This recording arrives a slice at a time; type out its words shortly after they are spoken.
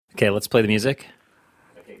Okay, let's play the music.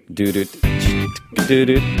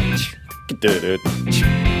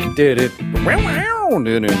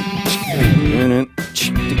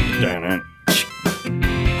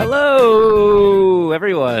 Hello,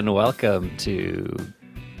 everyone. Welcome to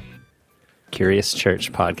Curious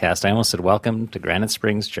Church Podcast. I almost said welcome to Granite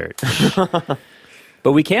Springs Church.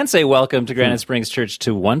 But we can say welcome to Granite Springs Church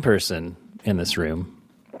to one person in this room.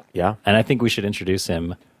 Yeah. And I think we should introduce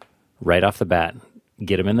him right off the bat.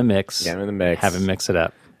 Get him in the mix. Get him in the mix. Have him mix it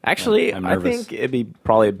up. Actually, I'm I nervous. think it'd be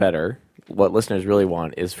probably better. What listeners really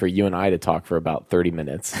want is for you and I to talk for about 30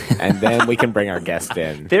 minutes, and then we can bring our guest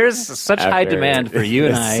in. There's such high After- demand for you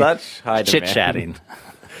and I Such high demand. chit-chatting.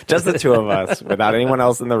 Just the two of us, without anyone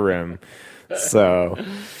else in the room. So,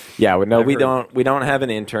 yeah, we don't have an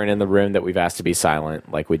intern in the room that we've asked to be silent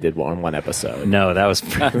like we did on one episode. No, that was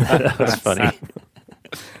funny.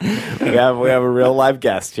 We have a real live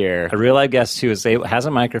guest here. A real live guest who has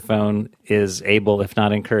a microphone, is able, if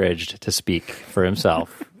not encouraged, to speak for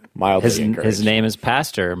himself. Mildly encouraged. His name is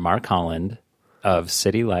Pastor Mark Holland of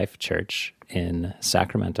City Life Church in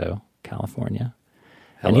Sacramento, California.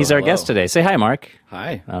 And he's our guest today. Say hi, Mark.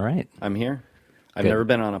 Hi. All right. I'm here. I've Good. never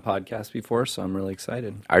been on a podcast before, so I'm really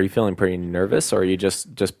excited. Are you feeling pretty nervous, or are you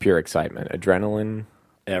just pure excitement, adrenaline?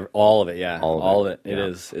 All of it, yeah. All of it, It yeah.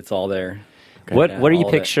 is. It's all there. What Yeah, do you all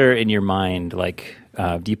of it. picture in your mind? Like,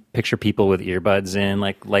 do you picture people with earbuds in?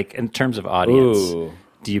 Like in terms of audience, Ooh.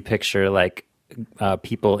 do you picture like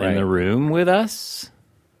people in Right. the room with us?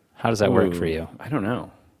 How does that work for you? I don't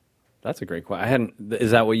know. That's a great question.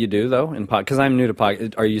 Is that what you do, though, in pod? Because I'm new to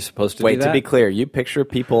pod. Are you supposed to do Wait, that? to be clear, you picture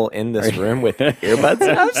people in this room with earbuds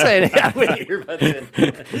in? I'm saying yeah, with earbuds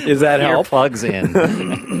in. Does that help? Earplugs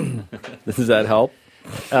in. Does that help?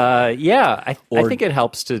 Yeah, I think it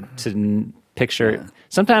helps to picture. Yeah.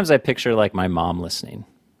 Sometimes I picture like my mom listening.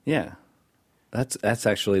 Yeah. That's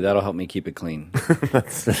actually, that'll help me keep it clean.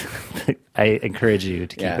 I encourage you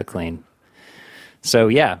to keep Yeah. it clean. So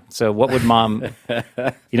yeah, so what would mom?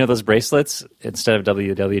 You know those bracelets instead of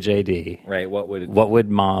WWJD. Right. What What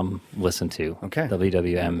would mom listen to? Okay. What would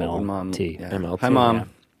Mom- WWMLT. yeah. MLT, Hi, Mom. yeah.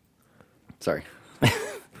 Sorry.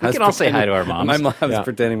 We can all say hi to our moms. My mom. I was Yeah.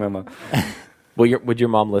 pretending my mom. Would your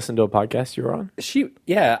mom listen to a podcast you were on?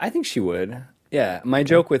 Yeah, I think she would. Yeah, my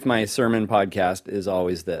joke with my sermon podcast is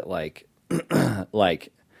always that, like,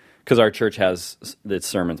 because our church has its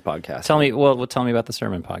sermons podcast. Tell me about the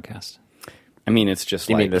sermon podcast. I mean, it's just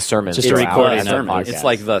You like mean the sermon? Just it's a recording the of sermon. podcast. It's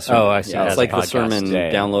like the sermon. Oh, I see. Yeah, As it's a like the podcast. sermon,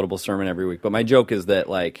 Yeah. downloadable sermon every week. But my joke is that,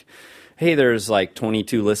 like, hey, there's like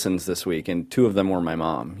 22 listens this week, and 2 of them were my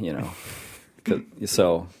mom. You know,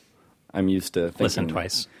 so I'm used to thinking, Listen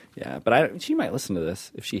twice. Yeah, but she might listen to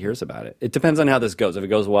this if she hears about it. It depends on how this goes. If it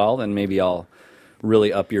goes well, then maybe I'll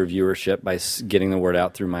really up your viewership by getting the word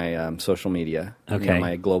out through my social media. Okay.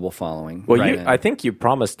 My global following. Well, Right. I think you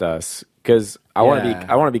promised us because I want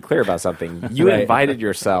to be clear about something. You Right. invited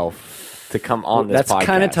yourself to come on this That's podcast.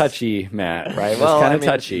 kind of touchy, Matt. Right? That's Well, kind I of mean,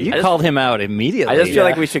 touchy. You called him out immediately. I just feel Yeah.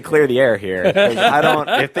 like we should clear the air here. 'Cause I don't.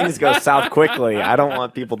 If things go south quickly, I don't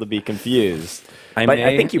want people to be confused. I But I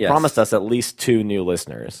may- think you yes. promised us at least 2 new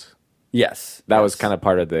listeners. Yes, That was yes. kind of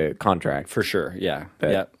part of the contract. for sure. Yeah,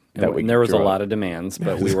 That- yep. that And we there was a drew up. lot of demands,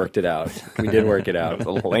 but we worked it out. We did work it out. It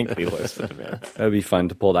was a lengthy list, man. That would be fun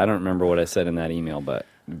to pull. I don't remember what I said in that email, but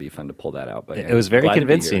it'd be fun to pull that out. But It was very glad to be here.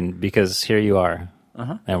 convincing because here you are,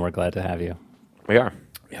 and we're glad to have you. We are.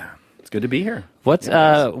 Yeah, it's good to be here. What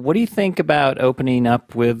do you think about opening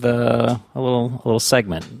up with a little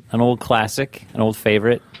segment, an old classic, an old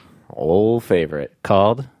favorite Old favorite.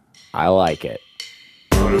 called? I like it.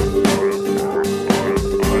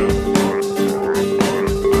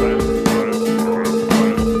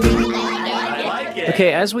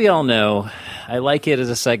 Okay, as we all know, I like it as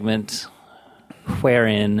a segment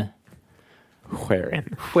wherein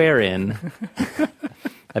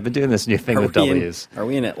I've been doing this new thing with W's. Are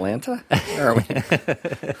we in Atlanta? Or are we?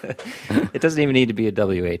 It doesn't even need to be a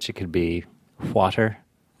WH. It could be water.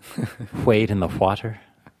 Wade in the water.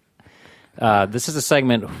 This is a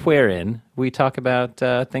segment wherein we talk about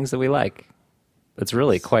things that we like. It's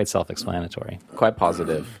really quite self-explanatory. Quite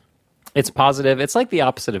positive. It's positive. It's like the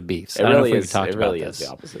opposite of beefs. It I don't know really if we've is. talked It about really this. is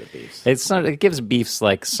the opposite of beefs. It's not. It gives beefs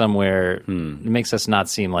like somewhere. It makes us not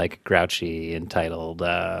seem like grouchy, entitled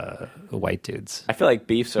white dudes. I feel like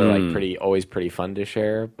beefs are like always pretty fun to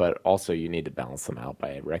share, but also you need to balance them out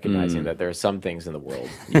by recognizing that there are some things in the world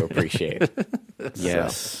you appreciate.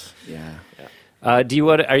 Yes. Yeah. Are you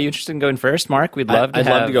interested in going first, Mark? I'd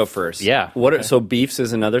love to go first. Yeah. So beefs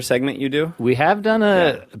is another segment you do? We have done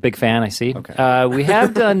a big fan, I see. Okay. We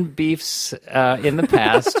have done beefs in the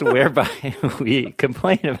past whereby we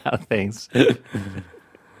complain about things.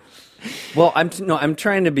 Well, I'm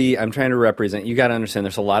trying to represent. You got to understand.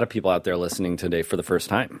 There's a lot of people out there listening today for the first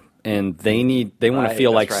time, and they want to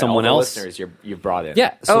feel like someone all the else. listeners you brought in.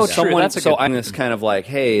 Yeah. So true. someone. That's a So good I'm just kind of like,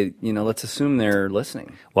 hey, let's assume they're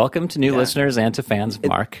listening. Welcome to new listeners and to fans of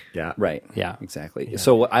Mark. Yeah. Right. Yeah. Exactly.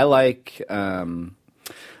 So what I like the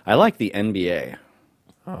NBA.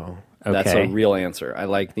 Oh. That's Okay. a real answer. I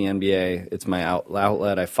like the NBA. It's my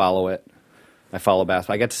outlet. I follow it. I follow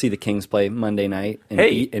basketball. I got to see the Kings play Monday night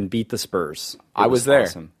and beat the Spurs. I was there.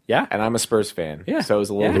 Awesome. Yeah. And I'm a Spurs fan. Yeah. So it was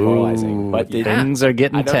a little Yeah. demoralizing. But Things are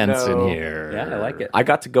getting I don't tense know. in here. Yeah, I like it. I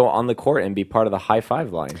got to go on the court and be part of the high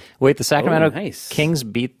five line. Wait, the Sacramento nice. Kings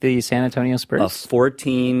beat the San Antonio A Spurs?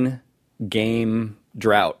 14-game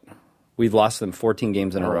drought. We've lost them 14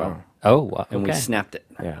 games in a row, wow. Oh, wow. and we okay. snapped it.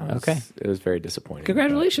 Yeah. Okay. It was very disappointing.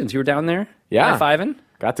 Congratulations. You were down there? Yeah. High-fiving?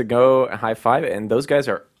 Got to go high five, and those guys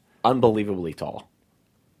are unbelievably tall.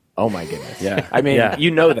 Oh my goodness! Yeah. I mean, Yeah.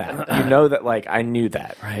 you know that. You know that. Like I knew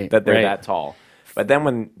that. Right, That they're right. that tall. But then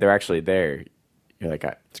when they're actually there, you're like,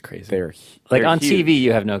 it's crazy. They're Like they're on huge. TV,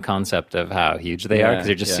 you have no concept of how huge they are Yeah, because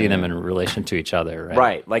you're just yeah, seeing them yeah. in relation to each other, right?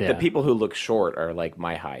 Right. Like the Yeah. people who look short are like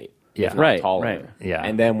my height. Yeah. If not Right, taller. right. Yeah.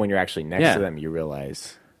 And then when you're actually next Yeah. to them, you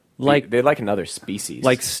realize Like- they're like another species.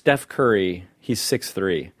 Like Steph Curry, he's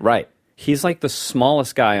 6'3". right. He's like the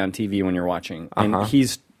smallest guy on TV when you're watching. And Uh-huh.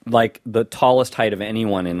 he's like the tallest height of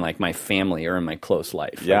anyone in like my family or in my close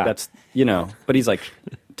life. Like, Yeah. that's, but he's like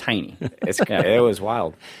tiny. It was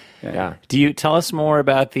wild. Yeah. Do you tell us more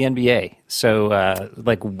about the NBA? So,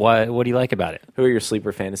 what do you like about it? Who are your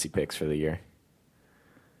sleeper fantasy picks for the year?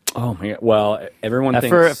 Oh my God. Well, everyone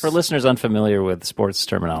For thinks. listeners unfamiliar with sports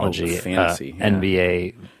terminology, fantasy, yeah.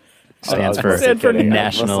 NBA stands for Stand for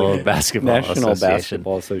National Basketball National Association.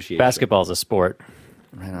 Basketball Association. Basketball is a sport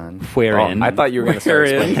Right on. wherein I thought you were going to start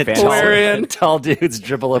explaining fantasy. wherein tall dudes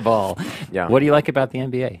dribble a ball. Yeah. What do you like about the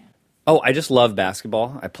NBA? Oh, I just love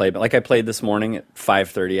basketball. I played this morning at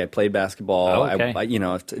 5:30. I played basketball. Oh, okay.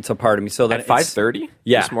 It's a part of me. So that At 5:30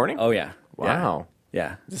 yeah. this morning? Oh yeah. Wow.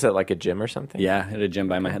 Yeah. Is that like a gym or something? Yeah. At a gym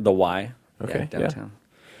by my head, the Y. Okay, Yeah, downtown.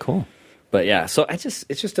 Cool. But yeah, so it's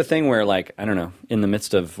just a thing where like I don't know. In the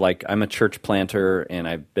midst of like I'm a church planter and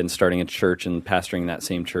I've been starting a church and pastoring that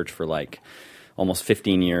same church for like almost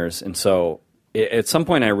 15 years, and so at some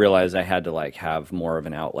point I realized I had to like have more of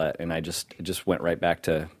an outlet, and it just went right back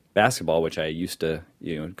to basketball, which I used to,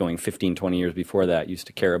 going 15, 20 years before that, used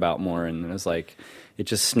to care about more. And it was like, it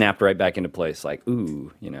just snapped right back into place. Like,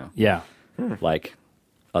 ooh, Yeah. like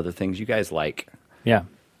other things you guys like. Yeah.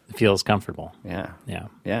 It feels comfortable. Yeah. Yeah.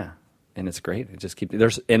 Yeah. And it's great. It just keeps,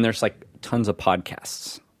 there's like tons of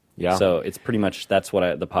podcasts. Yeah. So it's pretty much, that's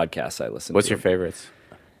what the podcasts I listen What's to. your favorites?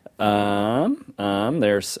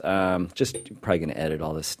 There's, just probably going to edit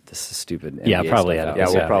all this stupid NBA Yeah, probably stuff edit out. Yeah,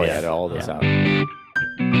 this we'll out, probably yeah. edit all this out.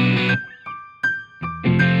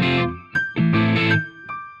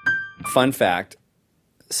 Fun fact,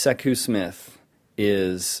 Sekou Smith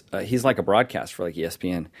is he's like a broadcaster for like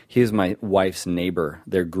ESPN. He's my wife's neighbor.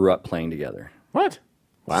 They grew up playing together. What?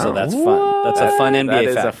 Wow. So that's fun. That's a fun NBA That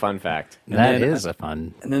is fact. a fun fact. That is a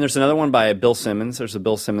fun. And then there's another one by Bill Simmons. There's a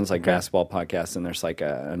Bill Simmons like basketball podcast, and there's like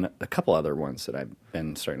a couple other ones that I've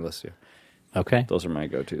been starting to listen to. Okay. Those are my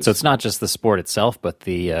go-tos. So it's not just the sport itself, but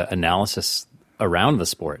the analysis around the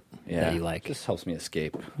sport that you like. Just helps me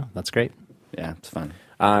escape. Oh, that's great. Yeah, it's fun.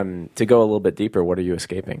 To go a little bit deeper, what are you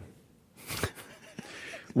escaping?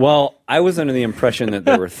 Well, I was under the impression that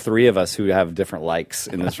there were three of us who have different likes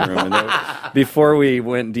in this room. And before we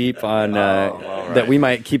went deep on that, we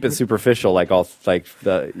might keep it superficial,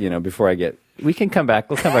 before I get. We can come back.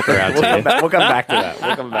 We'll come back around to you. We'll come back to that.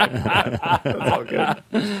 We'll come back to that. That's all good.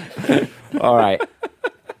 All right.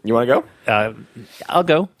 You want to go? I'll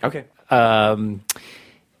go. Okay.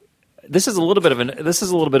 This is a little bit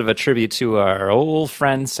of a tribute to our old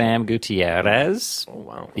friend Sam Gutierrez. Oh,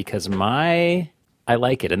 wow. Because I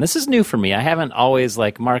like it, and this is new for me. I haven't always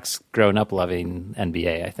Mark's grown up loving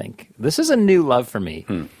NBA. I think this is a new love for me,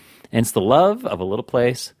 and it's the love of a little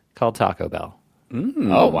place called Taco Bell.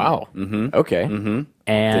 Oh, wow. Mm-hmm. Okay. Mm-hmm. Did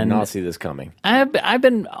And not see this coming. I've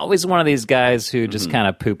been always one of these guys who just kind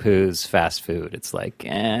of poo-poos fast food. It's like,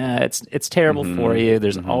 it's terrible for you.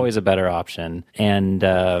 There's always a better option. And,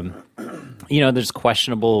 there's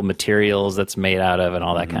questionable materials that's made out of and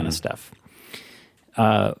all that kind of stuff.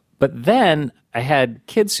 But then I had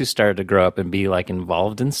kids who started to grow up and be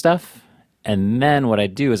involved in stuff. And then what I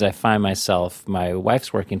do is I find myself, my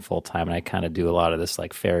wife's working full time, and I kind of do a lot of this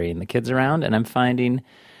ferrying the kids around. And I'm finding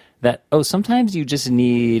that, sometimes you just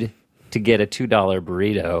need to get a $2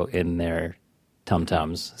 burrito in their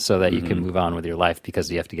tum-tums so that you can move on with your life because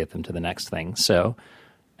you have to get them to the next thing. So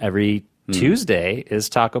every Tuesday is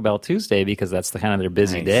Taco Bell Tuesday because that's the kind of their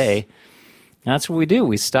busy Nice. day. And that's what we do.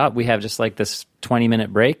 We stop. We have just like this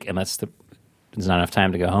 20-minute break, and there's not enough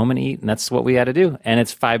time to go home and eat, and that's what we had to do. And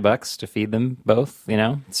it's $5 to feed them both,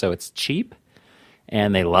 so it's cheap,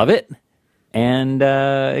 and they love it, and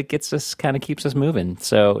it gets us, kind of keeps us moving.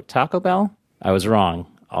 So Taco Bell, I was wrong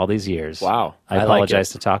all these years. Wow. I I like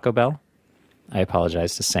apologize it. to Taco Bell. I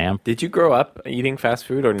apologize to Sam. Did you grow up eating fast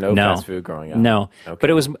food or no fast food growing up? No, Okay.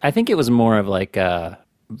 but I think it was more of like a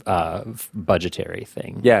budgetary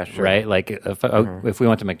thing. Yeah, sure. Right? Like if we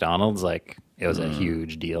went to McDonald's, like it was a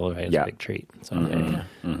huge deal, right? It was Yeah. a big treat. So,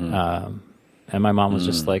 and my mom was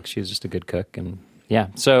just like, she was just a good cook. And yeah.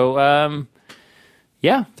 So,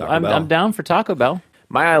 yeah, Taco Bell. Mm. I'm down for Taco Bell.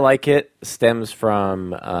 My I like it stems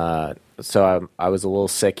from So I was a little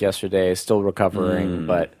sick yesterday, still recovering,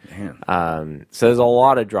 but so there's a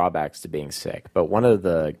lot of drawbacks to being sick. But one of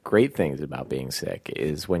the great things about being sick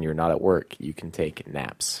is when you're not at work, you can take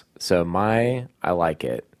naps. So my I like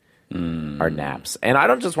it are naps, and I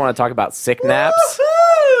don't just want to talk about sick naps.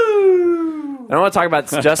 I don't want to talk about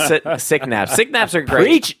just sick naps. Sick naps are great.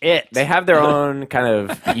 Preach it. They have their own kind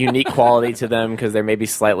of unique quality to them because they're maybe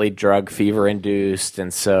slightly drug fever induced,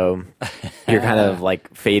 and so you're kind of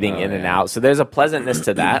like fading in and out. So there's a pleasantness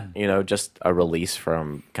to that, just a release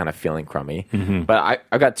from kind of feeling crummy. But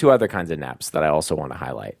I've got two other kinds of naps that I also want to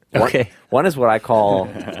highlight. Okay. One is what I call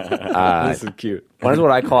This is cute. one is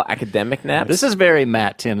what I call academic naps. This is very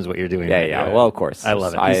Matt Timms what you're doing. Yeah, right yeah. now. Well, of course. I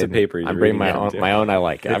love it. Piece of paper you're I'm bringing reading out, too. my own. I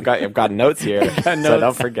like it. I've got notes here, so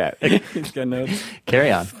don't forget. Got notes.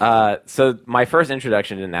 Carry on. So my first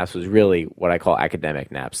introduction to naps was really what I call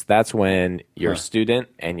academic naps. That's when you're a student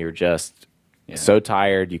and you're just so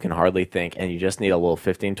tired you can hardly think, and you just need a little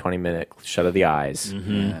 15, 20-minute shut of the eyes.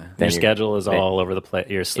 Your schedule is all over the place.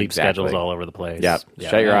 Your sleep schedule is Exactly. all over the place. Yep.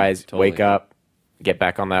 Shut your eyes, totally. wake up, get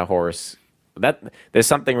back on that horse. There's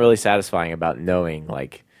something really satisfying about knowing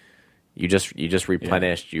like you just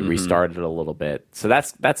replenished, you restarted a little bit. So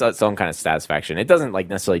that's its own kind of satisfaction. It doesn't like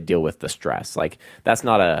necessarily deal with the stress. Like that's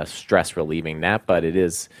not a stress relieving nap, but it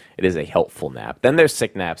is a helpful nap. Then there's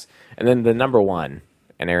sick naps, and then the number one.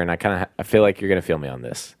 And Aaron, I feel like you're going to feel me on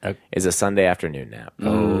this. Okay. Is a Sunday afternoon nap.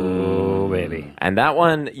 Oh, baby. And that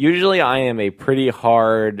one, usually I am a pretty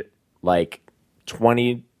hard, like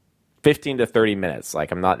 15 to 30 minutes.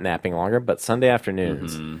 Like I'm not napping longer, but Sunday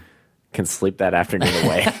afternoons can sleep that afternoon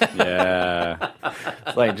away. Yeah.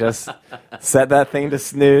 Like just set that thing to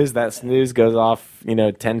snooze. That snooze goes off,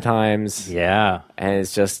 10 times. Yeah. And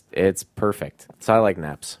it's perfect. So I like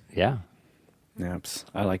naps. Yeah. Naps.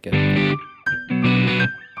 I like it.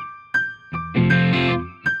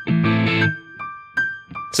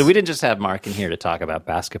 So we didn't just have Mark in here to talk about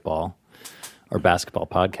basketball or basketball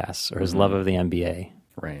podcasts or his love of the NBA.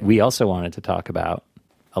 Right. We also wanted to talk about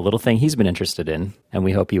a little thing he's been interested in, and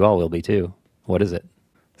we hope you all will be too. What is it?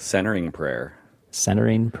 Centering prayer.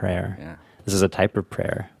 Centering prayer. Yeah. This is a type of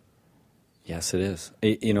prayer. Yes, it is.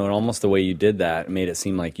 And almost the way you did that made it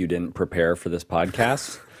seem like you didn't prepare for this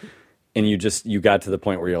podcast. And you got to the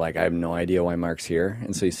point where you're like, I have no idea why Mark's here.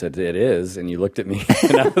 And so you said, it is. And you looked at me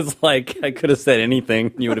and I was like, I could have said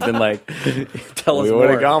anything. You would have been like, tell us We more. would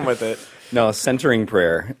have gone with it. No, centering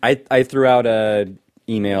prayer. I threw out a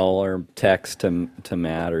email or text to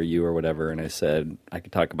Matt or you or whatever, and I said I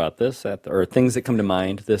could talk about this, that, or things that come to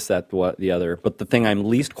mind, this, that, what, the other. But the thing I'm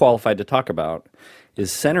least qualified to talk about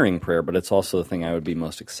is centering prayer, but it's also the thing I would be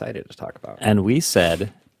most excited to talk about. And we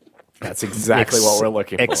said That's exactly what we're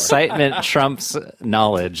looking for. excitement trumps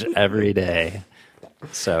knowledge every day.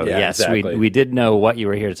 So Yeah, yes, exactly. we did know what you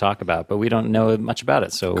were here to talk about, but we don't know much about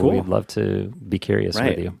it. So Cool. we'd love to be curious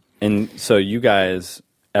with you. And so you guys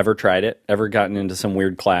ever tried it? Ever gotten into some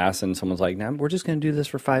weird class and someone's like, "Nah, we're just going to do this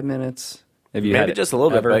for 5 minutes"? Have you had Maybe it just a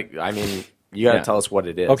little ever? bit, but I mean, you got to Yeah. tell us what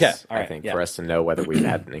it is. Okay, all I right, think yeah. for us to know whether we've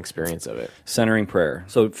had an experience of it. Centering prayer.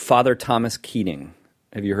 So Father Thomas Keating.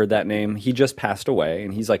 Have you heard that name? He just passed away,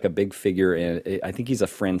 and he's like a big figure in. I think he's a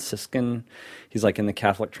Franciscan. He's like in the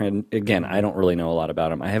Catholic trend. Again, I don't really know a lot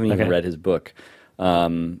about him. I haven't even Okay. read his book,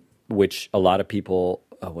 which a lot of people.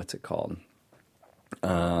 What's it called?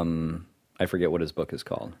 I forget what his book is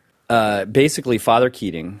called. Basically, Father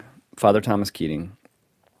Thomas Keating.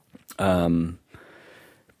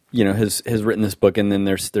 Has written this book, and then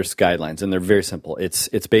there's guidelines, and they're very simple. It's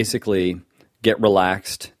basically get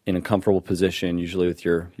relaxed in a comfortable position, usually with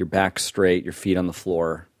your back straight, your feet on the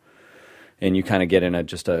floor, and you kind of get in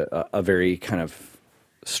a very kind of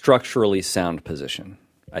structurally sound position,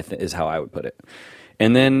 I think is how I would put it.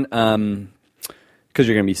 And then because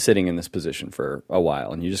you're going to be sitting in this position for a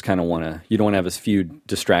while, and you just kind of you don't want to have as few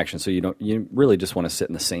distractions, so you really just want to sit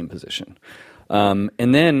in the same position.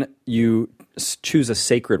 And then you choose a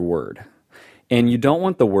sacred word. And you don't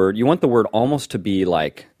want the word, you want the word almost to be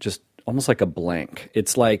like, just almost like a blank.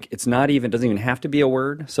 It's like, it's not even, it doesn't even have to be a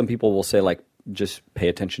word. Some people will say like, just pay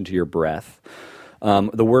attention to your breath.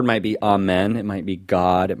 The word might be amen, it might be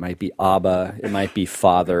God, it might be Abba, it might be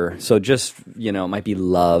Father. So just, it might be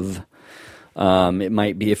love. It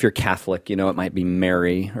might be, if you're Catholic, it might be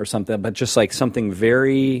Mary or something, but just like something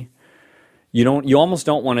very, you almost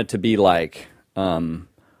don't want it to be like,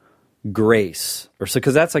 grace, or so,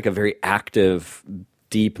 because that's like a very active,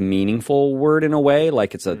 deep, meaningful word in a way,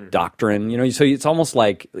 like it's a doctrine, so it's almost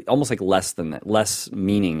like less than that, less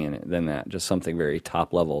meaning in it than that, just something very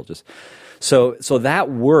top level. Just so that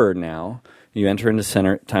word, now you enter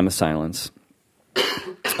into time of silence.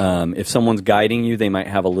 If someone's guiding you, they might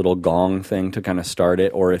have a little gong thing to kind of start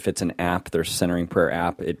it, or if it's an app, their centering prayer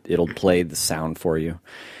app, it'll play the sound for you,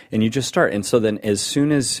 and you just start. And so then as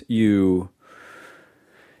soon as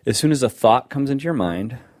a thought comes into your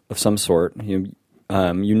mind of some sort, you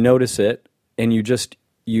notice it, and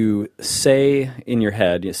you say in your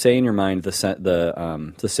head, you say in your mind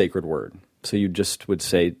the sacred word. So you just would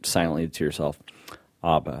say silently to yourself,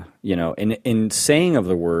 Abba, and saying of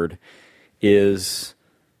the word is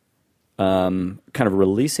kind of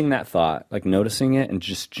releasing that thought, like noticing it and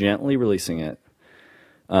just gently releasing it.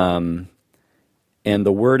 And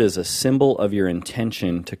the word is a symbol of your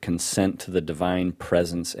intention to consent to the divine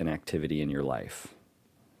presence and activity in your life.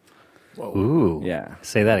 Whoa. Ooh. Yeah.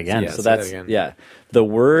 Say that again. So that's, yeah.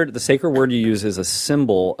 The sacred word you use is a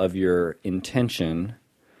symbol of your intention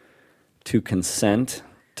to consent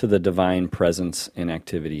to the divine presence and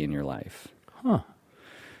activity in your life. Huh.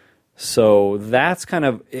 So that's kind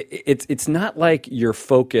of, it's not like your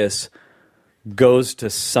focus goes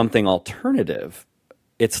to something alternative.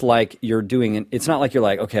 It's like you're doing, it's not like you're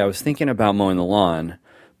like, okay, I was thinking about mowing the lawn,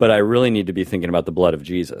 but I really need to be thinking about the blood of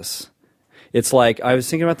Jesus. It's like, I was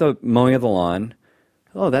thinking about the mowing of the lawn.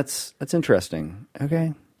 Oh, that's interesting. Okay,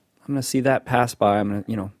 I'm going to see that pass by. I'm going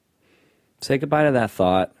to, say goodbye to that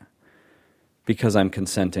thought because I'm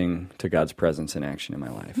consenting to God's presence and action in my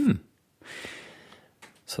life.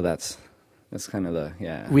 So that's kind of the,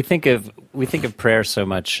 yeah. We think of prayer so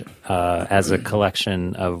much as a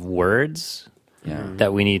collection of words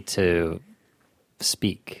that we need to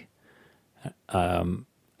speak. And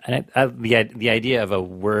the idea of a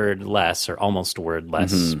wordless or almost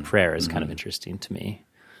wordless prayer is kind of interesting to me.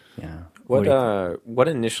 Yeah. What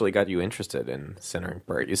initially got you interested in centering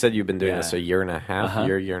prayer? You said you've been doing this a year and a half,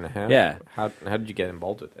 year and a half. Yeah. How did you get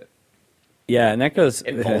involved with it? Yeah, and that goes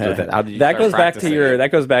Involved with it. How did you that start goes back to practicing your it?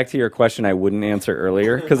 that goes back to your question I wouldn't answer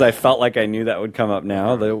earlier because I felt like I knew that would come up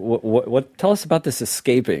now. What tell us about this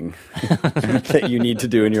escaping that you need to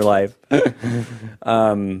do in your life?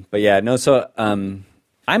 But yeah, no. So I'm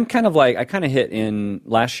kind of like I kind of hit in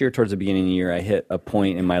last year towards the beginning of the year. I hit a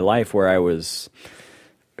point in my life where I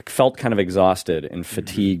felt kind of exhausted and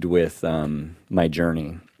fatigued with my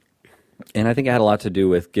journey. And I think it had a lot to do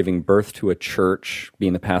with giving birth to a church,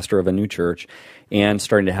 being the pastor of a new church, and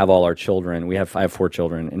starting to have all our children. I have 4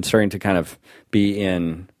 children, and starting to kind of be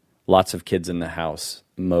in lots of kids in the house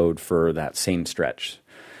mode for that same stretch.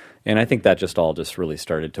 And I think that just really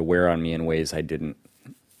started to wear on me in ways I didn't.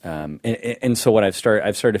 And so what I've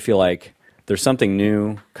started to feel like there's something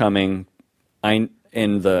new coming. And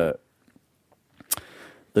the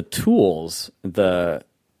tools, the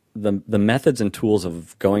methods and tools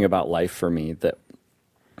of going about life for me that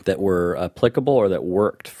were applicable or that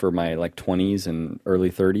worked for my 20s and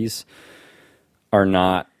early 30s are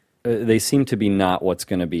not, they seem to be not what's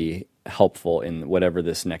going to be helpful in whatever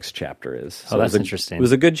this next chapter is. So that's interesting. It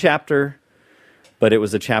was a good chapter, but it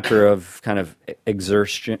was a chapter of kind of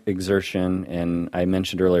exertion, and I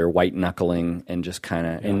mentioned earlier white knuckling and just kind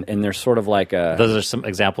of, and there's sort of like a... Those are some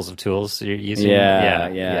examples of tools you're using?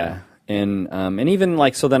 Yeah. And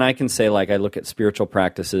even so then I can say I look at spiritual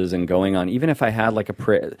practices and going on, even if I had a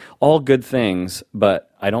prayer, all good things,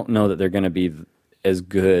 but I don't know that they're going to be as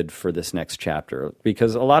good for this next chapter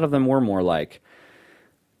because a lot of them were more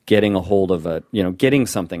getting a hold of getting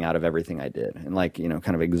something out of everything I did and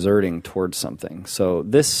kind of exerting towards something. So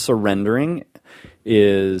this surrendering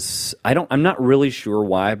is, I'm not really sure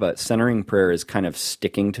why, but centering prayer is kind of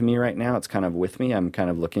sticking to me right now. It's kind of with me. I'm kind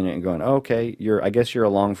of looking at it and going, oh, okay, I guess you're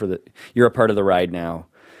along you're a part of the ride now,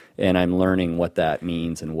 and I'm learning what that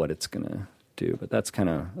means and what it's going to do. But that's kind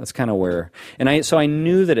of where, and I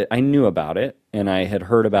knew I knew about it, and I had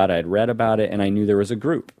heard about it, I'd read about it, and I knew there was a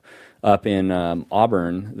group up in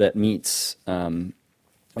Auburn that meets, and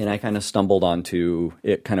I kind of stumbled onto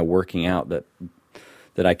it kind of working out that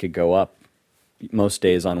I could go up most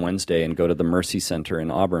days on Wednesday and go to the Mercy Center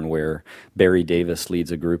in Auburn, where Barry Davis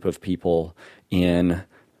leads a group of people in.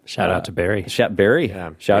 Shout out to Barry. Barry,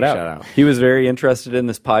 Yeah, shout big out. shout out. He was very interested in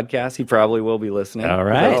this podcast. He probably will be listening. All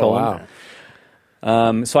right. I told Oh, him.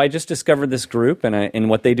 wow. So I just discovered this group, and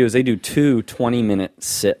what they do is they do 2 20-minute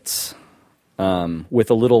sits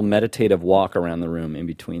with a little meditative walk around the room in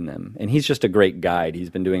between them. And he's just a great guide. He's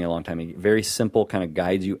been doing it a long time. He very simple, kind of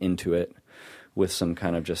guides you into it with some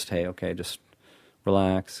kind of just, hey, okay, just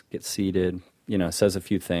relax, get seated, says a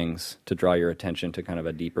few things to draw your attention to kind of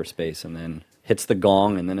a deeper space, and then hits the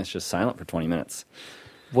gong, and then it's just silent for 20 minutes.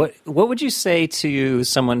 What would you say to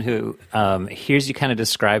someone who hears you kind of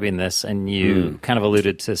describing this, and you kind of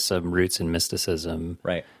alluded to some roots in mysticism?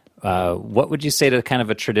 Right. What would you say to kind of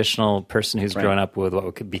a traditional person who's Right. grown up with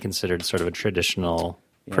what could be considered sort of a traditional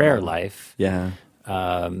prayer life? Yeah.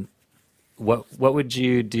 What would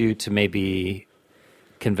you do to maybe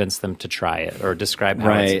convince them to try it or describe how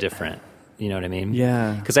Right. it's different? You know what I mean?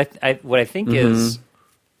 Yeah. Because what I think is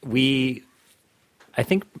I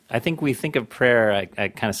think we think of prayer. I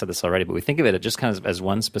kind of said this already, but we think of it just kind of as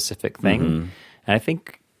one specific thing, and I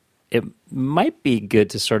think it might be good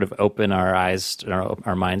to sort of open our eyes,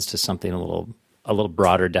 our minds to something a little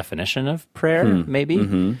broader definition of prayer,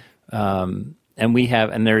 maybe. And we have,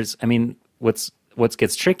 and there's, I mean, what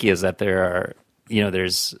gets tricky is that there are,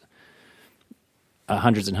 there's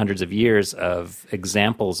hundreds and hundreds of years of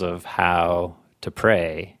examples of how to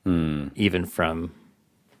pray, even from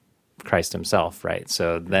Christ himself, right?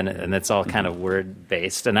 So then, and it's all kind of word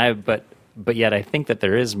based, but yet I think that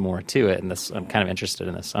there is more to it, and I'm kind of interested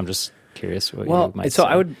in this. I'm just curious what you might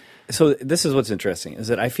say. So this is what's interesting is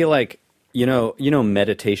that I feel like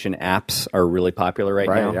meditation apps are really popular right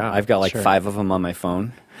now. Yeah. I've got like 5 of them on my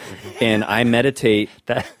phone, and I meditate.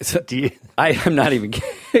 I'm not even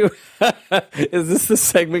kidding. Is this the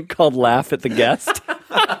segment called "Laugh at the Guest"?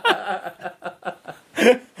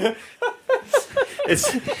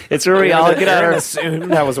 It's where we all get out our. assume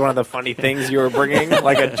that was one of the funny things you were bringing,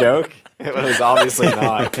 like a joke. It was obviously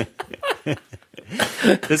not.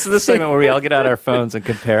 This is the segment where we all get out our phones and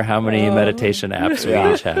compare how many meditation apps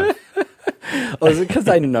we each have. Oh, is it because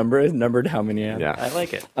I numbered how many? I have? Yeah. I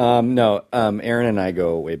like it. No, Aaron and I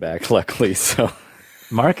go way back, luckily. So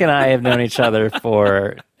Mark and I have known each other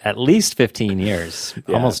for at least 15 years,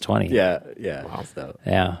 almost 20. yeah. Wow. So,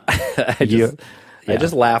 Yeah. I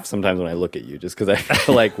just laugh sometimes when I look at you, just because I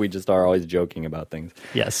feel like we just are always joking about things.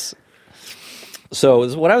 Yes.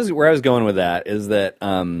 So where I was going with that is that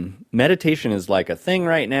meditation is like a thing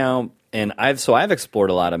right now, and I've explored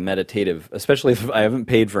a lot of meditative, especially if I haven't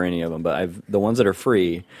paid for any of them, but the ones that are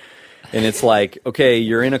free, and it's like, okay,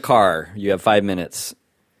 you're in a car, you have 5 minutes,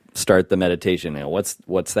 start the meditation. Now, what's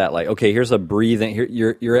that like? Okay, here's a breathing.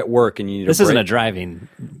 Here, you're at work and you need. This isn't a driving.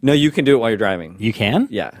 No, you can do it while you're driving. You can?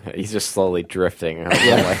 Yeah. He's just slowly drifting.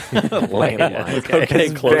 Okay,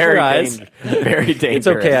 close your eyes. Very dangerous. It's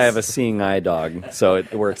okay. I have a seeing eye dog, so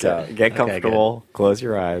it works out. Get comfortable. Close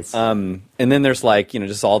your eyes. And then there's like,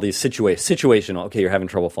 just all these situational. Okay, you're having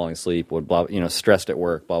trouble falling asleep. Blah, stressed at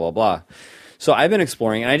work. Blah blah blah. So I've been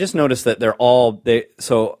exploring, and I just noticed that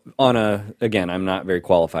again, I'm not very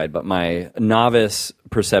qualified, but my novice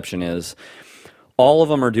perception is all of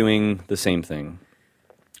them are doing the same thing.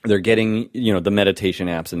 They're getting, the meditation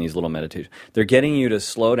apps and these little meditations. They're getting you to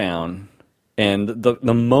slow down, and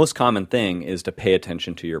the most common thing is to pay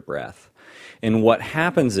attention to your breath. And what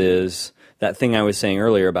happens is that thing I was saying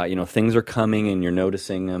earlier about, things are coming and you're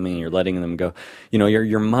noticing them and you're letting them go.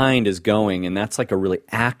 Your mind is going, and that's like a really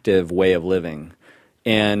active way of living.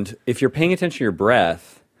 And if you're paying attention to your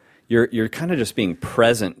breath, you're kind of just being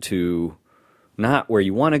present to not where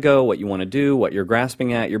you want to go, what you want to do, what you're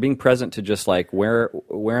grasping at. You're being present to just like, where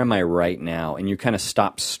am I right now? And you kind of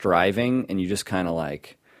stop striving, and you just kind of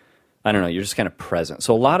like, I don't know, you're just kind of present.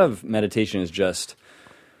 So a lot of meditation is just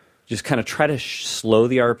kind of try to slow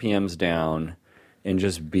the RPMs down and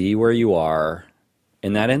just be where you are.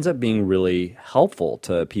 And that ends up being really helpful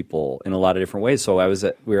to people in a lot of different ways. So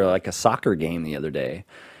we were like a soccer game the other day.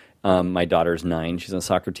 My daughter's 9, she's on a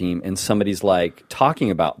soccer team, and somebody's like talking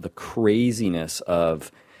about the craziness of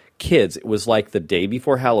kids. It was like the day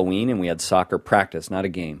before Halloween, and we had soccer practice, not a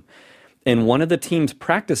game. And one of the teams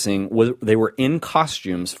practicing they were in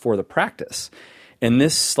costumes for the practice. And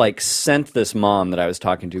this like sent this mom that I was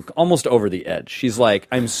talking to almost over the edge. She's like,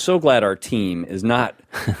 I'm so glad our team is not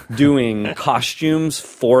doing costumes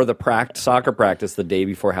for the soccer practice the day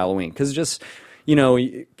before Halloween. Because you know,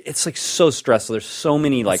 it's like so stressful. There's so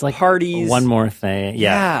many like parties. One more thing.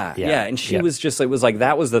 Yeah. And she was just, it was like,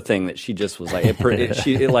 that was the thing that she just was like,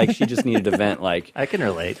 she just needed to vent. Like, I can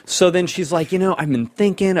relate. So then she's like, you know, I've been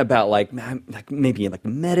thinking about like maybe like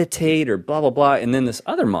meditate or blah, blah, blah. And then this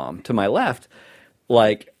other mom to my left,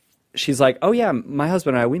 like, she's like, oh yeah, my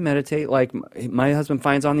husband and I, we meditate. Like my husband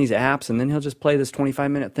finds on these apps and then he'll just play this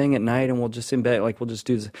 25-minute thing at night and we'll just in bed, like we'll just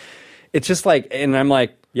do this. It's just like, and I'm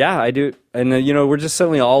like, yeah, I do. And you know, we're just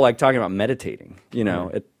suddenly all like talking about meditating, you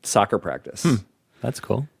know, at soccer practice. That's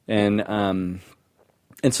cool. And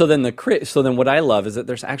so then what I love is that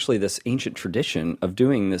there's actually this ancient tradition of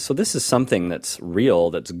doing this. So this is something that's real,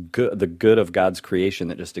 that's good, the good of God's creation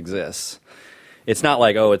that just exists. It's not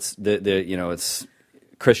like, oh, it's it's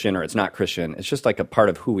Christian or it's not Christian. It's just like a part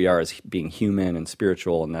of who we are as being human and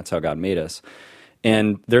spiritual, and that's how God made us.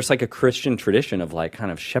 And there's like a Christian tradition of like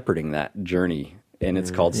kind of shepherding that journey, and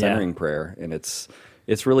it's called centering prayer, and it's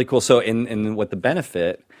really cool. So, and what the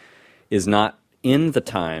benefit is not in the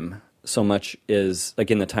time so much is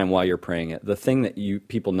like in the time while you're praying it. The thing that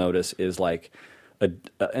people notice is like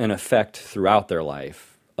an effect throughout their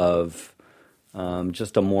life of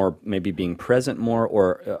just a more maybe being present more,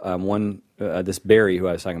 or this Barry who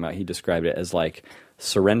I was talking about, he described it as like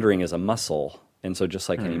surrendering as a muscle, and so just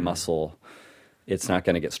like any muscle, it's not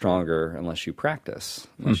going to get stronger unless you practice,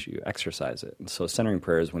 unless you exercise it. And so centering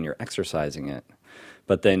prayer is when you're exercising it.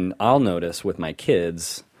 But then I'll notice with my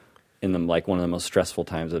kids in like one of the most stressful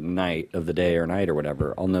times of the day or night or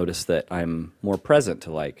whatever, I'll notice that I'm more present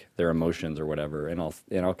to like their emotions or whatever, and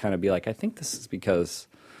I'll kind of be like, I think this is because,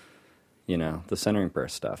 you know, the centering prayer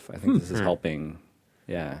stuff. I think this is helping.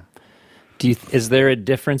 Yeah. Is there a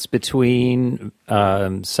difference between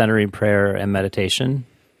centering prayer and meditation?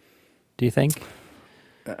 Do you think?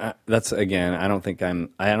 That's again. I don't think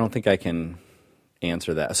I can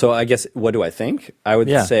answer that. So I guess what do I think? I would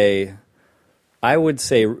say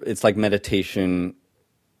it's like meditation.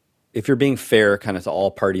 If you're being fair, kind of to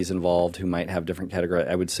all parties involved who might have different categories,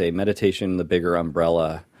 I would say meditation, the bigger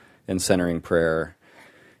umbrella, and centering prayer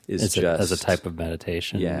is just as a type of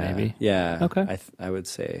meditation. Maybe. Yeah. Okay. I would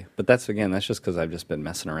say, but that's just because I've just been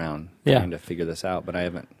messing around trying to figure this out, but I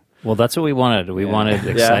haven't. Well, that's what we wanted. We wanted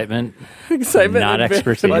excitement, not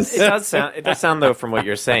expertise. It does sound though, from what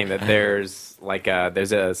you're saying, that there's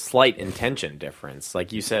a slight intention difference.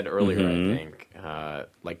 Like you said earlier, I think,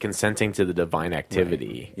 like consenting to the divine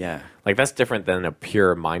activity. Right. Yeah, like that's different than a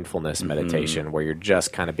pure mindfulness meditation where you're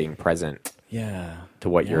just kind of being present. To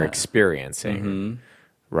what you're experiencing.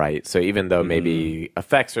 Right. So even though maybe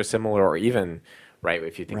effects are similar, or even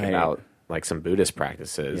if you think about like some Buddhist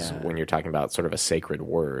practices, when you're talking about sort of a sacred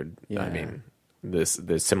word, I mean, there's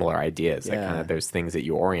similar ideas, like kind of those things that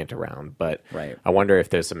you orient around. But I wonder if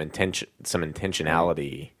there's some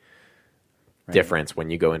intentionality difference when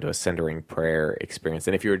you go into a centering prayer experience.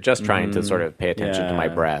 And if you were just trying to sort of pay attention to my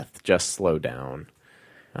breath, just slow down.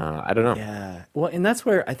 I don't know. Yeah. Well, and that's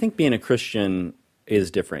where I think being a Christian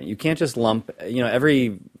is different. You can't just lump,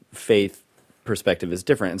 every faith perspective is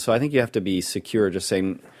different. And so I think you have to be secure just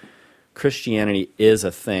saying Christianity is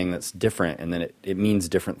a thing that's different, and then it means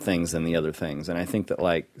different things than the other things. And I think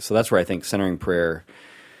that so that's where I think centering prayer,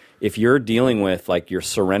 if you're dealing with like your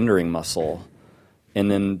surrendering muscle,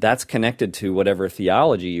 and then that's connected to whatever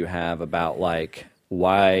theology you have about like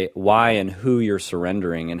why and who you're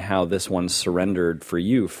surrendering and how this one's surrendered for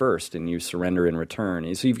you first and you surrender in return.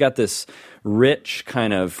 And so you've got this rich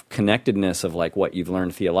kind of connectedness of like what you've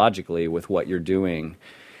learned theologically with what you're doing.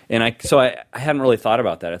 And I hadn't really thought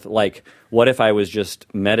about that. Like, what if I was just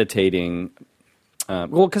meditating?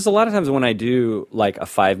 Because a lot of times when I do like a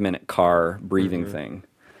 5-minute car breathing thing,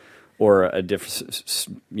 or a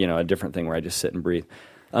different thing where I just sit and breathe,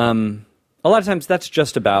 a lot of times that's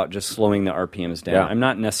just about just slowing the RPMs down. I'm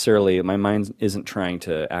not necessarily, my mind isn't trying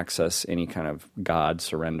to access any kind of God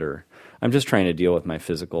surrender. I'm just trying to deal with my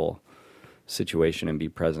physical situation and be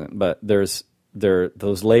present. But those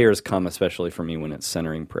layers come especially for me when it's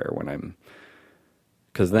centering prayer,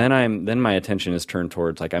 because then my attention is turned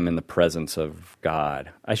towards like I'm in the presence of God.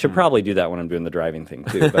 I should probably do that when I'm doing the driving thing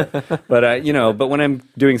too, but but when I'm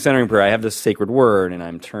doing centering prayer, I have this sacred word and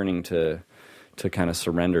I'm turning to kind of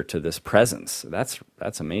surrender to this presence. That's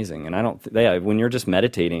amazing. And when you're just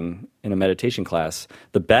meditating in a meditation class,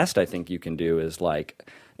 the best I think you can do is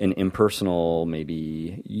like an impersonal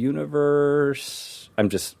maybe universe. I'm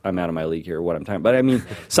out of my league here what I'm talking about. But I mean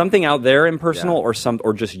something out there impersonal or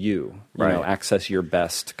just you access your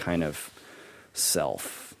best kind of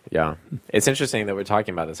self. Yeah. It's interesting that we're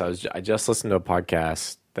talking about this. I just listened to a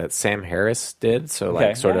podcast that Sam Harris did, so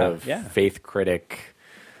faith critic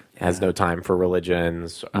has no time for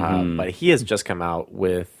religions, but he has just come out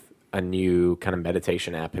with a new kind of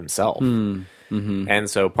meditation app himself. And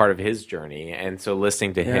so part of his journey, and so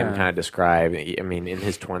listening to him kind of describe, I mean, in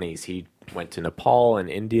his 20s, he went to Nepal and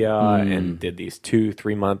India and did these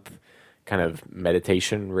 2-3 month kind of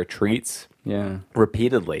meditation retreats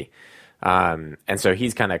repeatedly. And so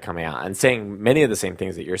he's kind of coming out and saying many of the same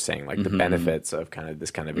things that you're saying, like the benefits of kind of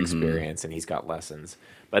this kind of experience, and he's got lessons.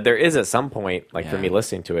 But there is at some point, like for me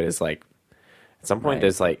listening to it, is like at some point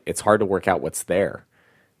there's like it's hard to work out what's there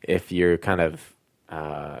if you're kind of.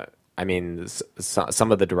 I mean,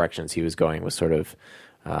 some of the directions he was going was sort of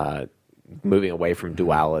moving away from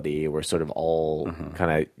duality. We're sort of all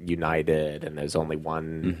kind of united, and there's only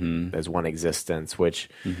one. There's one existence, which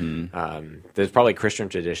there's probably Christian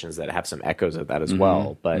traditions that have some echoes of that as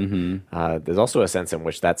well. But there's also a sense in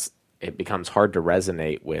which it becomes hard to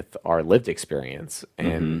resonate with our lived experience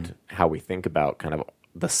and how we think about kind of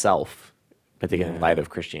the self, particularly in light of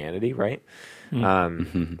Christianity, right?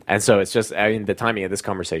 And so it's just, I mean, the timing of this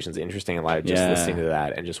conversation is interesting in light of just listening to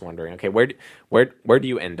that and just wondering, okay, where do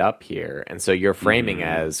you end up here? And so you're framing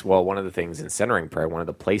as, well, one of the things in centering prayer, one of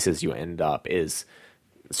the places you end up is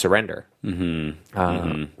surrender,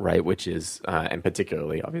 right? Which is, and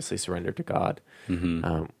particularly, obviously, surrender to God,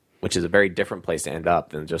 which is a very different place to end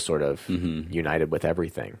up than just sort of united with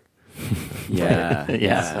everything. Yeah.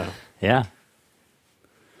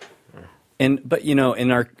 But you know,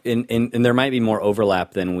 and there might be more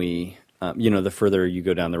overlap than we, the further you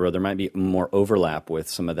go down the road, there might be more overlap with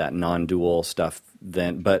some of that non-dual stuff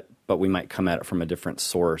but we might come at it from a different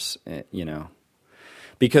source,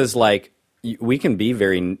 because like we can be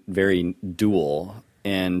very, very dual,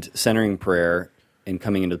 and centering prayer and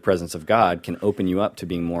coming into the presence of God can open you up to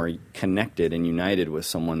being more connected and united with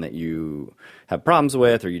someone that you have problems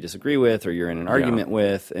with, or you disagree with, or you're in an argument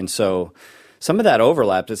with, and so. Some of that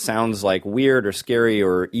overlap, it sounds like weird or scary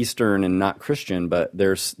or Eastern and not Christian, but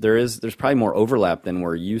there's probably more overlap than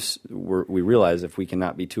we realize if we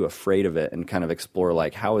cannot be too afraid of it and kind of explore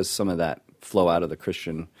like how is some of that flow out of the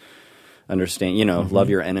Christian understanding,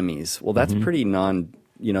 love your enemies. Well, that's pretty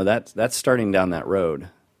that's starting down that road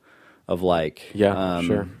of like,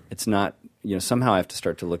 sure. It's not, somehow I have to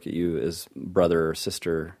start to look at you as brother or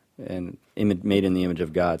sister and made in the image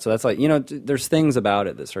of God. So that's like, there's things about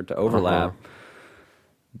it that start to overlap.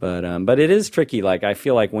 But it is tricky. Like, I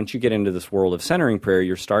feel like once you get into this world of centering prayer,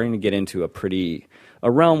 you're starting to get into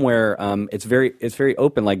a realm where it's very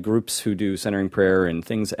open, like groups who do centering prayer and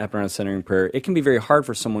things that happen around centering prayer. It can be very hard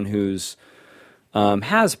for someone who's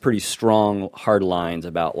has pretty strong, hard lines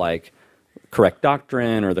about like correct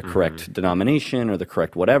doctrine or the correct denomination or the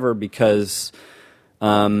correct whatever, because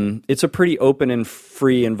it's a pretty open and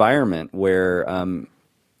free environment where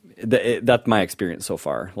that's my experience so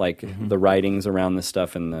far. Like the writings around this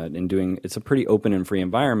stuff and doing, it's a pretty open and free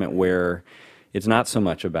environment where it's not so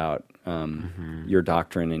much about your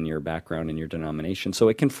doctrine and your background and your denomination. So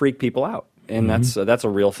it can freak people out, and that's a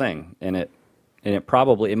real thing. And it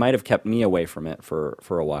probably might have kept me away from it for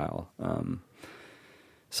a while.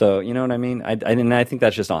 So you know what I mean? I think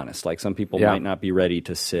that's just honest. Like some people might not be ready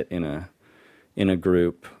to sit in a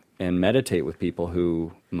group and meditate with people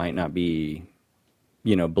who might not be,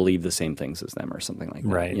 believe the same things as them or something like that.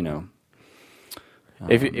 Right.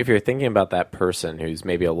 If you're thinking about that person who's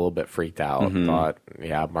maybe a little bit freaked out, thought,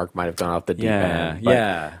 Mark might have gone off the deep end.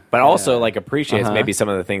 But also like appreciates maybe some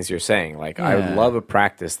of the things you're saying. Like, I would love a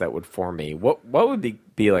practice that would form me. What would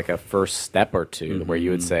be like a first step or two where you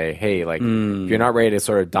would say, hey, like, if you're not ready to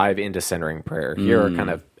sort of dive into centering prayer, here are kind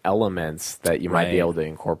of elements that you might be able to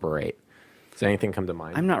incorporate. Does anything come to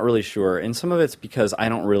mind? I'm not really sure. And some of it's because I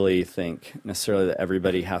don't really think necessarily that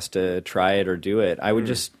everybody has to try it or do it. I would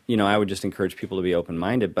just, I would just encourage people to be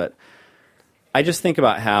open-minded. But I just think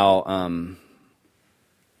about how,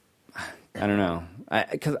 I don't know.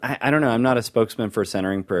 Because I don't know. I'm not a spokesman for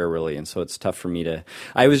centering prayer, really. And so it's tough for me to.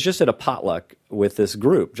 I was just at a potluck with this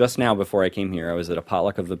group just now before I came here. I was at a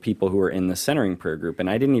potluck of the people who were in the centering prayer group. And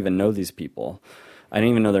I didn't even know these people. I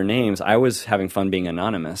didn't even know their names. I was having fun being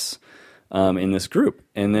anonymous. In this group.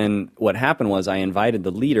 And then what happened was I invited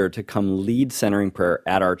the leader to come lead centering prayer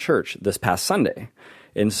at our church this past Sunday.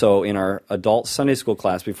 And so in our adult Sunday school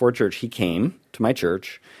class before church, he came to my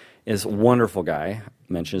church. Is a wonderful guy. I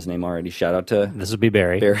mentioned his name already. Shout out to... This would be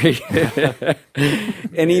Barry.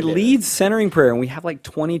 And he leads centering prayer, and we have like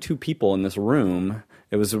 22 people in this room.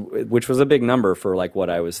 Which was a big number for like what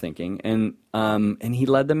I was thinking. And he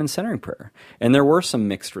led them in centering prayer. And there were some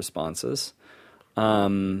mixed responses.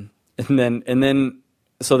 And then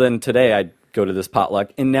today I go to this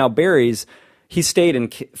potluck, and now Barry's, he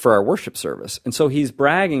stayed for our worship service. And so he's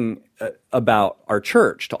bragging about our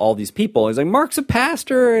church to all these people. He's like, Mark's a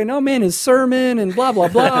pastor, and oh man, his sermon, and blah, blah,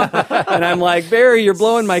 blah. And I'm like, Barry, you're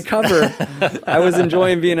blowing my cover. I was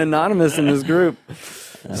enjoying being anonymous in this group.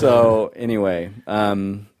 So anyway,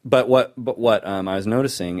 but what I was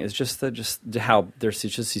noticing is just how there's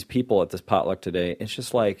just these people at this potluck today. It's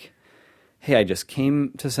just like, hey, I just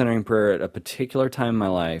came to Centering Prayer at a particular time in my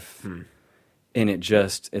life, and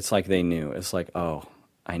it's like they knew. It's like, oh,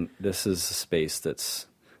 this is a space that's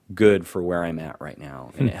good for where I'm at right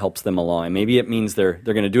now, and it helps them along. And maybe it means they're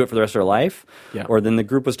going to do it for the rest of their life. Yeah. Or then the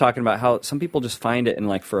group was talking about how some people just find it in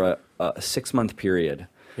like for a 6-month period.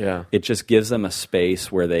 Yeah. It just gives them a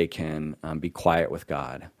space where they can be quiet with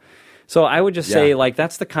God. So I would just say, like,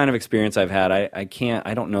 that's the kind of experience I've had.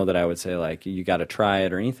 I don't know that I would say, like, you got to try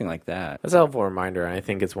it or anything like that. That's a helpful reminder, and I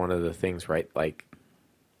think it's one of the things, right, like,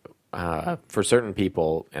 for certain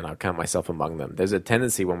people, and I'll count myself among them, there's a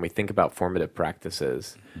tendency when we think about formative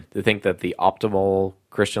practices to think that the optimal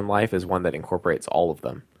Christian life is one that incorporates all of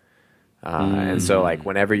them. And so, like,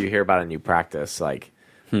 whenever you hear about a new practice, like,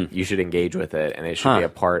 you should engage with it, and it should be a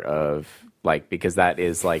part of, like, because that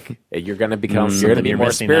is, like, you're going to become, you're going to be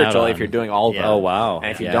more spiritual if you're doing all of them. Oh, wow.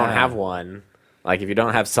 And if you don't have one, like, if you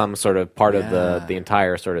don't have some sort of part of the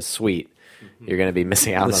entire sort of suite, you're going to be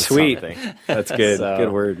missing out on something. That's good. So,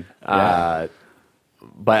 good word. But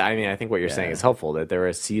I mean, I think what you're saying is helpful, that there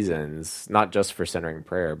are seasons, not just for Centering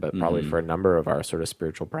Prayer, but probably for a number of our sort of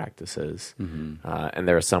spiritual practices. And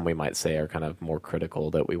there are some we might say are kind of more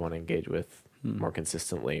critical that we want to engage with more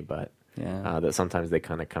consistently, but that sometimes they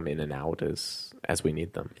kind of come in and out as we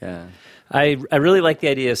need them. Yeah. I really like the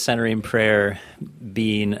idea of Centering Prayer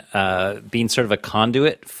being sort of a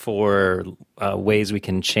conduit for ways we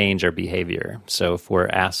can change our behavior. So if we're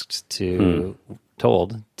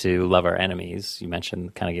told to love our enemies, you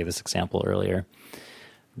mentioned, kind of gave this example earlier,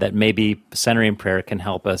 that maybe Centering Prayer can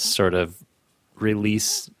help us sort of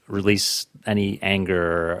release any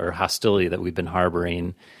anger or hostility that we've been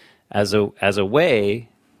harboring as a way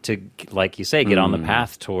to, like you say, get on the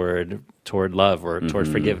path toward love or toward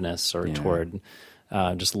forgiveness or toward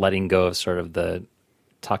just letting go of sort of the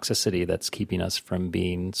toxicity that's keeping us from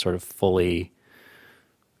being sort of fully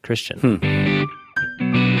Christian.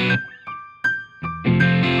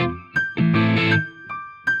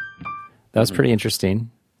 That was pretty interesting.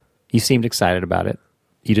 You seemed excited about it.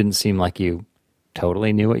 You didn't seem like you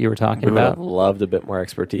totally knew what you were talking about. Loved a bit more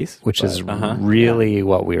expertise. Which is really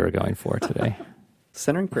what we were going for today.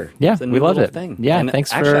 Centering Prayer. Yeah, it's a we new loved little it. Thing. Yeah, and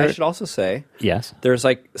thanks actually, for... I should also say, yes, there's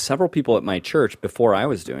like several people at my church before I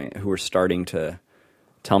was doing it who were starting to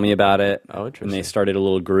tell me about it. Oh, interesting. And they started a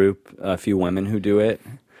little group, a few women who do it.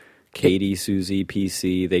 Katie, Susie,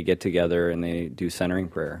 PC, they get together and they do Centering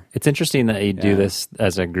Prayer. It's interesting that you do this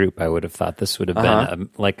as a group. I would have thought this would have been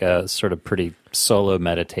like a sort of pretty solo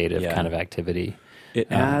meditative kind of activity. It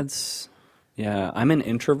adds, I'm an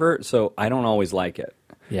introvert, so I don't always like it.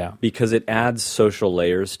 Yeah. Because it adds social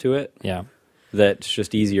layers to it. Yeah. That's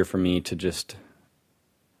just easier for me to just,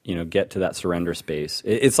 get to that surrender space.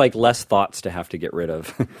 It's like less thoughts to have to get rid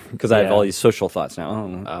of because I have all these social thoughts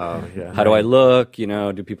now. How do I look?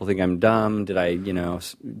 Do people think I'm dumb? Did I,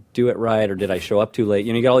 do it right? Or did I show up too late?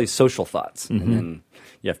 You get all these social thoughts and then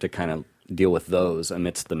you have to kind of deal with those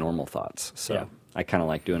amidst the normal thoughts. So I kind of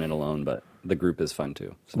like doing it alone, but the group is fun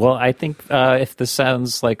too. So. Well, I think if this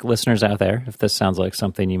sounds like listeners out there, if this sounds like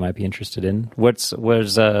something you might be interested in,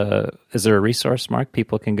 is there a resource, Mark,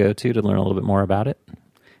 people can go to learn a little bit more about it?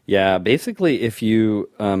 Yeah, basically, if you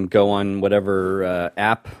go on whatever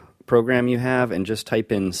app program you have and just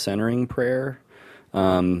type in Centering Prayer,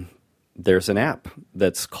 there's an app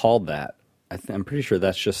that's called that. I'm pretty sure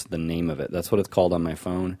that's just the name of it. That's what it's called on my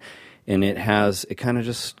phone, and it kind of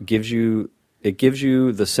just gives you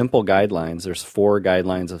the simple guidelines. There's 4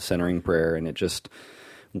 guidelines of Centering Prayer, and it just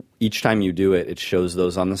each time you do it, it shows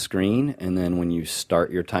those on the screen, and then when you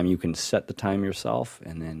start your time, you can set the time yourself,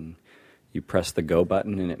 and then you press the go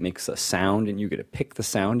button and it makes a sound and you get to pick the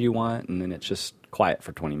sound you want, and then it's just quiet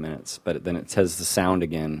for 20 minutes. But then it says the sound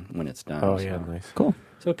again when it's done. Oh, yeah, nice. Cool.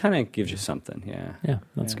 So it kind of gives you something, Yeah,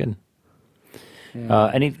 that's good. Yeah.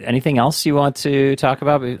 Anything else you want to talk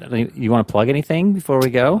about? You want to plug anything before we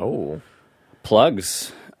go? Oh.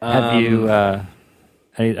 Plugs. Have you...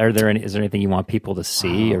 is there anything you want people to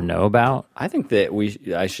see or know about? I think that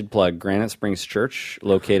I should plug Granite Springs Church,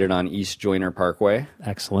 located on East Joyner Parkway.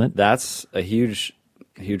 Excellent. That's a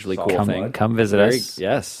hugely cool thing. Come visit us.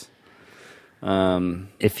 Yes.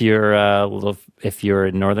 If you're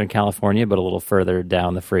in Northern California, but a little further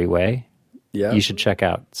down the freeway, you should check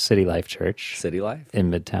out City Life Church. City Life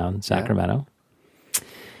in Midtown Sacramento.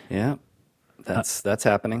 Yeah. That's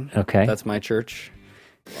happening. Okay. That's my church.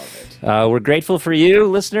 We're grateful for you,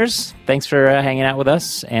 listeners. Thanks for hanging out with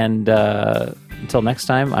us. And until next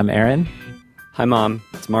time, I'm Aaron. Hi, Mom.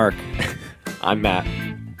 It's Mark. I'm Matt.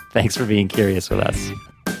 Thanks for being curious with us.